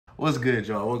What's good,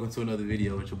 y'all? Welcome to another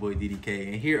video with your boy DDK.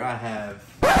 And here I have...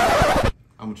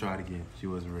 I'm gonna try it again. She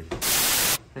wasn't ready.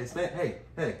 Hey,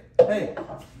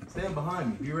 stand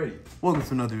behind me. Be ready. Welcome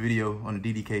to another video on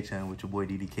the DDK channel with your boy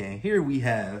DDK. And here we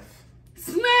have...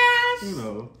 Smash! You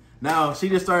know. Now, she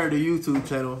just started a YouTube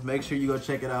channel. Make sure you go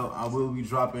check it out. I will be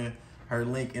dropping her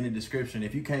link in the description.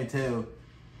 If you can't tell,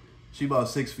 she about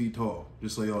 6 feet tall,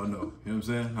 just so y'all know. You know what I'm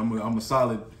saying? I'm a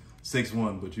solid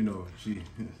 6'1", but you know, she...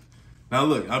 Now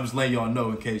look, I'm just letting y'all know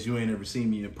in case you ain't ever seen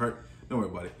me in person. Don't worry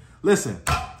about it. Listen,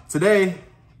 today,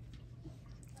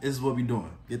 this is what we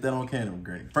doing. Get that on camera,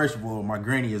 Granny. First of all, my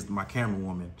granny is my camera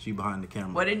woman. She behind the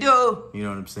camera. What it do? You know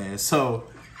what I'm saying? So,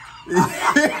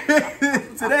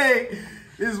 today,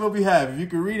 this is what we have. If you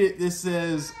can read it, this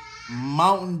says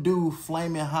Mountain Dew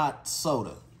Flamin' Hot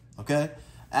Soda, okay?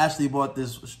 Ashley bought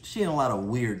this. She in a lot of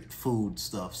weird food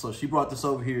stuff. So she brought this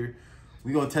over here.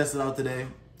 We gonna test it out today.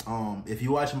 If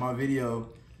you watching my video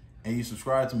and you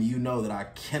subscribe to me, you know that I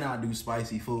cannot do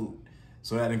spicy food.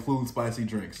 So that includes spicy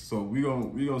drinks. So we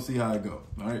gonna see how it go.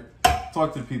 All right.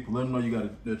 Talk to the people. Let them know you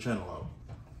got their channel out.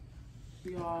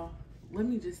 Y'all, let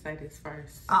me just say this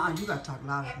first. You gotta talk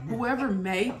louder than that. Whoever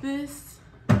made this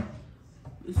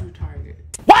is retarded.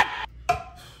 What?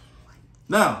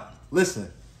 Now,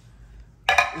 listen.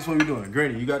 This is what we're doing.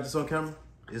 Granny, you got this on camera?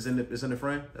 It's in the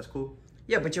frame? That's cool?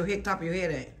 Yeah, but your head, top of your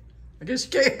head ain't. I guess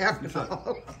you can't have it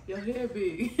all. Your hair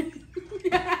big.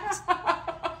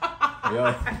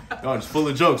 Y'all just full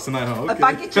of jokes tonight, huh? Okay. If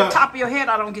I get your top of your head,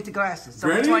 I don't get the glasses. So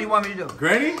Granny? which one you want me to do?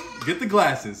 Granny, get the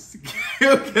glasses.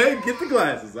 Okay, get the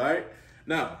glasses, all right?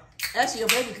 Now. Actually, your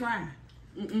baby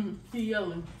crying. He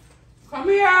yelling. Come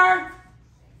here.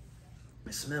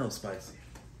 It smells spicy.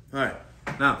 All right,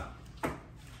 now,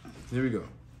 here we go.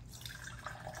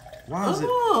 Why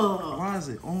is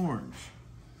it orange?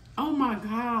 Oh my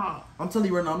God. I'm telling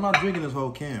you right now, I'm not drinking this whole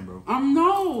can, bro.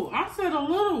 No, I said a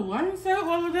little. I didn't say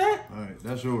all of that. All right,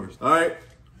 that's yours. All right.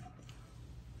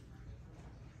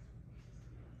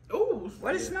 Ooh.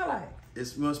 What does it smell like?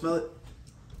 You want to smell it?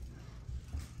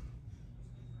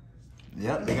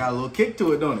 Yep, they got a little kick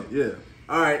to it, don't it? Yeah.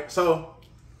 All right, so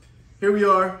here we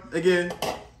are again.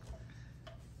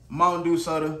 Mountain Dew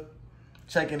soda,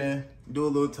 checking in, do a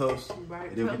little toast, Right.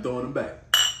 and then we throwing them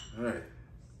back. All right.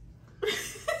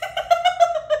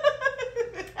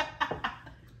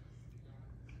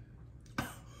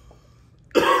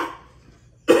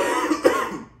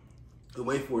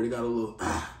 Wait for it. It got a little.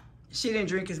 She didn't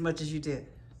drink as much as you did.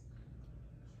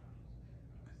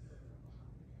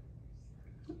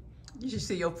 You should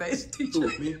see your face, teacher.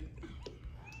 Me.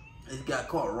 It got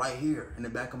caught right here in the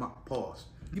back of my paws.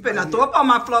 You better not throw up on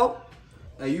my floor.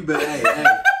 Hey, you better.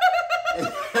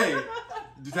 Hey.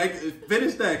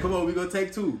 Finish that. Come on, we gonna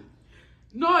take two.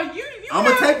 No, you. I'm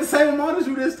gonna take the same amount as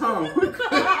you this time.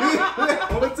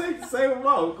 I'm gonna take the same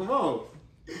amount. Come on.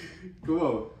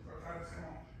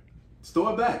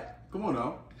 Store it back. Come on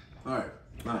now. All right.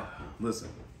 Now, listen.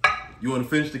 You want to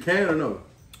finish the can or no?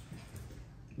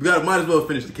 Might as well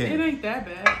finish the can. It ain't that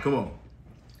bad. Come on.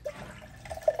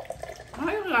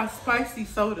 I even got spicy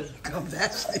soda. Come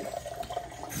that shit.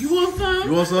 You want some?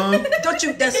 You want some? Don't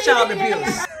you? That's child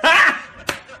abuse.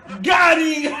 Got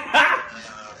him.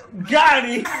 Got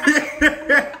him.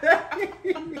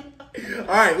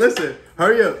 All right, listen.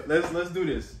 Hurry up. Let's do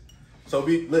this. So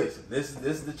listen. This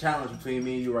is the challenge between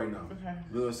me and you right now. Okay.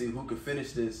 We're gonna see who can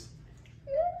finish this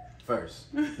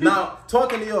first. Now,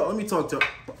 talking to y'all. Let me talk to y'all.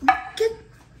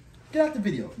 Get out the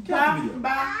video. Get out the video.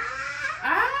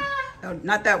 No,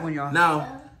 not that one, y'all.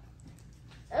 Now,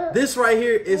 this right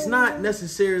here is not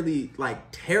necessarily like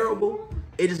terrible.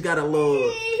 It just got a little.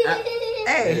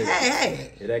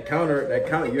 Hey. Yeah, that counter,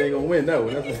 you ain't gonna win that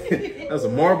one. That's a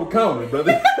marble counter,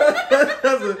 brother.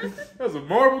 that's a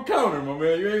marble counter, my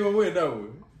man. You ain't gonna win that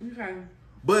one. Okay.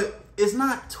 But it's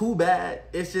not too bad.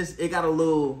 It's just it got a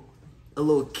little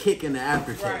kick in the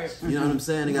aftertaste. Right. You know what I'm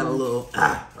saying? It got a little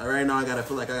right now. I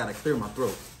feel like I gotta clear my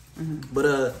throat.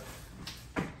 But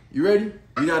you ready?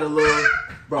 You got a little,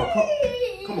 bro.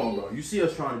 Come on, bro. You see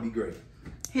us trying to be great.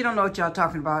 He don't know what y'all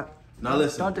talking about. Now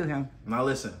listen. Don't do him. Now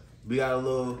listen. We got a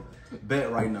little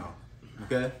bet right now.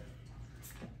 Okay?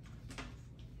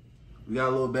 We got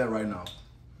a little bet right now.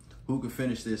 Who can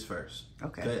finish this first?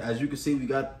 Okay. As you can see, we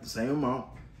got the same amount.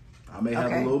 I may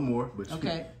have a little more, but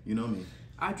you know me.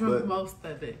 I drank most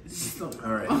of it. So.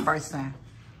 All right. First time.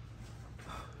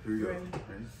 Here we go. Ready?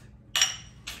 Ready?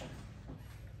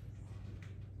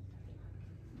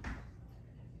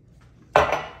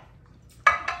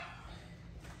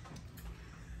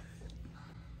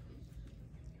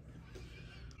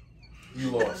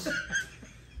 You lost.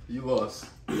 You lost.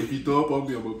 If If you throw up on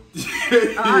me,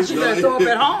 I'm She better throw up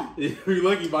at home. You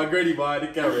lucky my granny behind the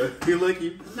camera. You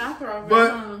lucky. Not throw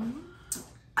But- home.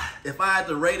 If I had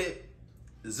to rate it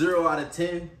 0 out of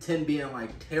 10, 10 being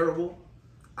like terrible,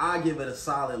 I'd give it a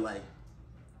solid like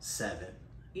 7.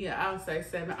 Yeah, I would say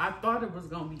 7. I thought it was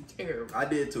gonna be terrible. I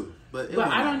did too, but But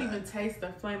I don't even taste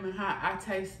the flaming hot. I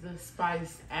taste the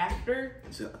spice after.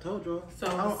 See, I told y'all. So-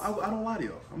 I don't lie to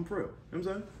y'all. I'm for real. You know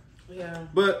what I'm saying? Yeah.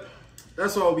 But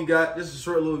that's all we got. Just a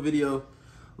short little video, a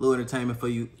little entertainment for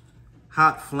you.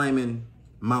 Hot flaming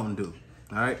Mountain Dew.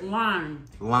 All right, Lime.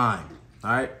 lime.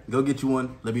 All right, go get you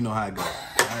one. Let me know how it goes.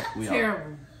 All right, we out.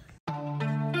 Terrible.